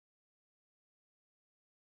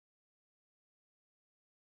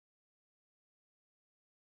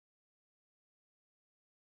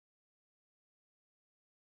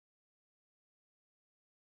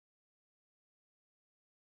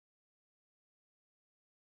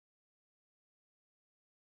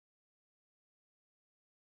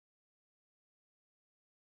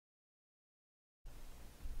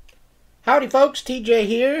Howdy folks, TJ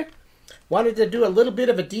here. Wanted to do a little bit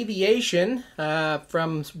of a deviation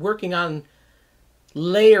from working on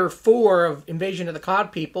layer 4 of Invasion of the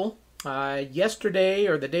Cod People. Yesterday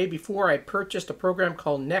or the day before I purchased a program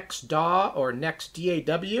called NextDAW or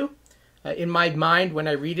NextDAW. In my mind when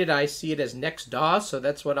I read it I see it as NextDAW, so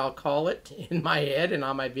that's what I'll call it in my head and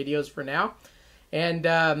on my videos for now. And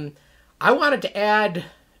I wanted to add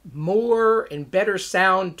more and better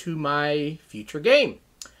sound to my future game.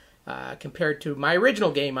 Compared to my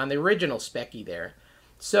original game on the original speccy there.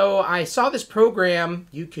 So I saw this program.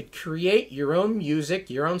 You could create your own music,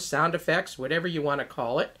 your own sound effects, whatever you want to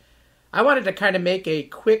call it. I wanted to kind of make a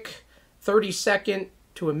quick 30-second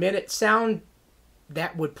to a minute sound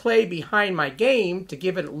that would play behind my game to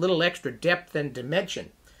give it a little extra depth and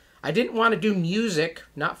dimension. I didn't want to do music,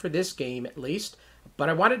 not for this game at least, but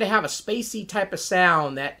I wanted to have a spacey type of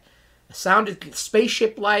sound that sounded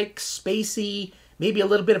spaceship-like, spacey, maybe a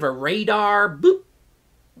little bit of a radar, boop,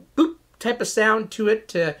 boop type of sound to it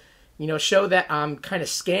to, you know, show that I'm kind of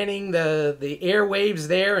scanning the airwaves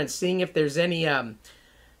there and seeing if there's any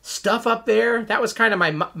stuff up there. That was kind of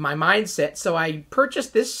my mindset. So I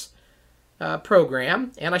purchased this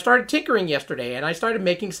program and I started tinkering yesterday and I started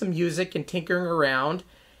making some music and tinkering around.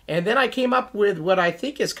 And then I came up with what I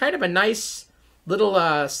think is kind of a nice little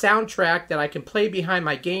soundtrack that I can play behind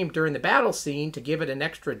my game during the battle scene to give it an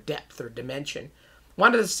extra depth or dimension.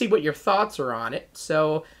 Wanted to see what your thoughts are on it,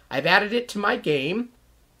 so I've added it to my game.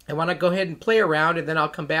 I want to go ahead and play around, and then I'll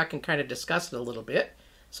come back and kind of discuss it a little bit.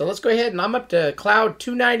 So let's go ahead, and I'm up to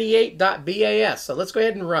cloud298.bas, so let's go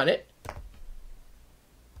ahead and run it.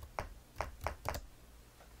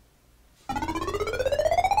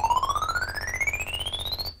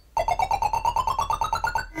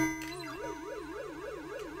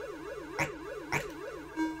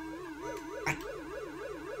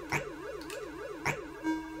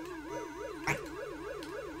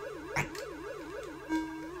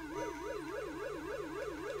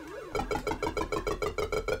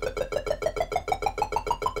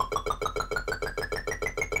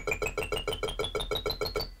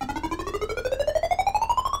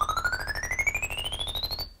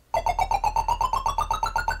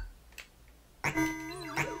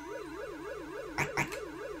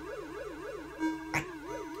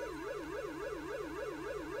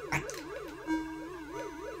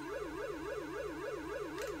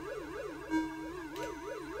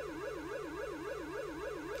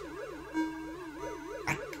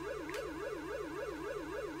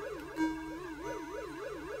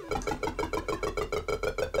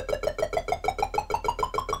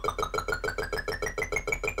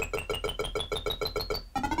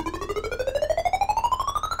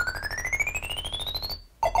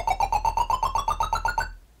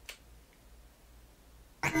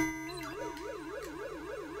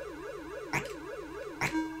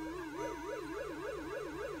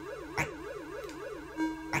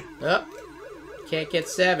 Oh, can't get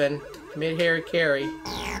 7. Commit Harry carry.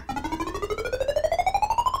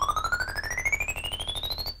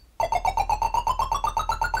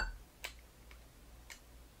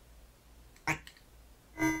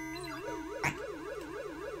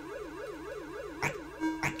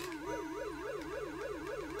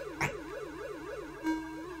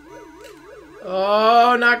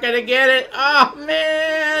 Oh, not gonna get it. Oh,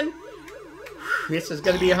 man. This is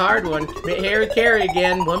going to be a hard one. Commit Harry carry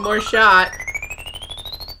again. One more shot.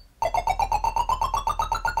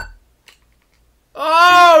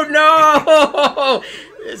 Oh, no!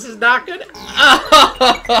 This is not good.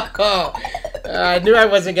 Oh! I knew I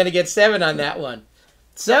wasn't going to get 7 on that one.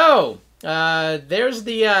 So, there's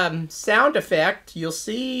the sound effect. You'll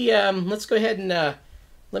see, let's go ahead and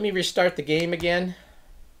let me restart the game again.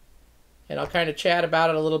 And I'll kind of chat about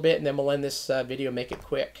it a little bit, and then we'll end this video, make it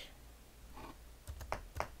quick.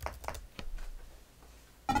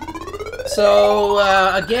 So,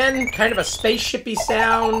 again, kind of a spaceshipy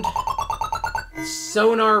sound.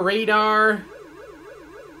 Sonar, radar.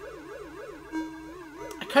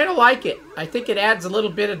 I kind of like it. I think it adds a little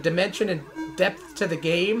bit of dimension and depth to the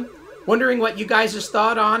game. Wondering what you guys'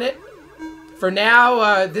 thought on it. For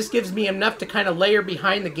now, this gives me enough to kind of layer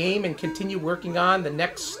behind the game and continue working on the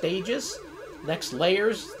next stages. Next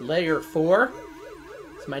layers. Layer 4.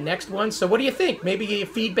 It's my next one. So what do you think? Maybe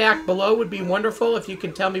feedback below would be wonderful if you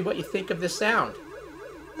can tell me what you think of this sound.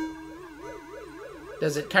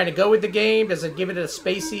 Does it kind of go with the game? Does it give it a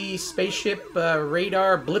spacey, spaceship,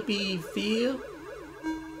 radar, blippy feel?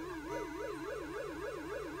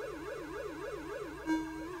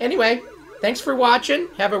 Anyway, thanks for watching.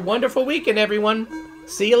 Have a wonderful weekend, everyone.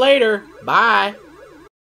 See you later. Bye.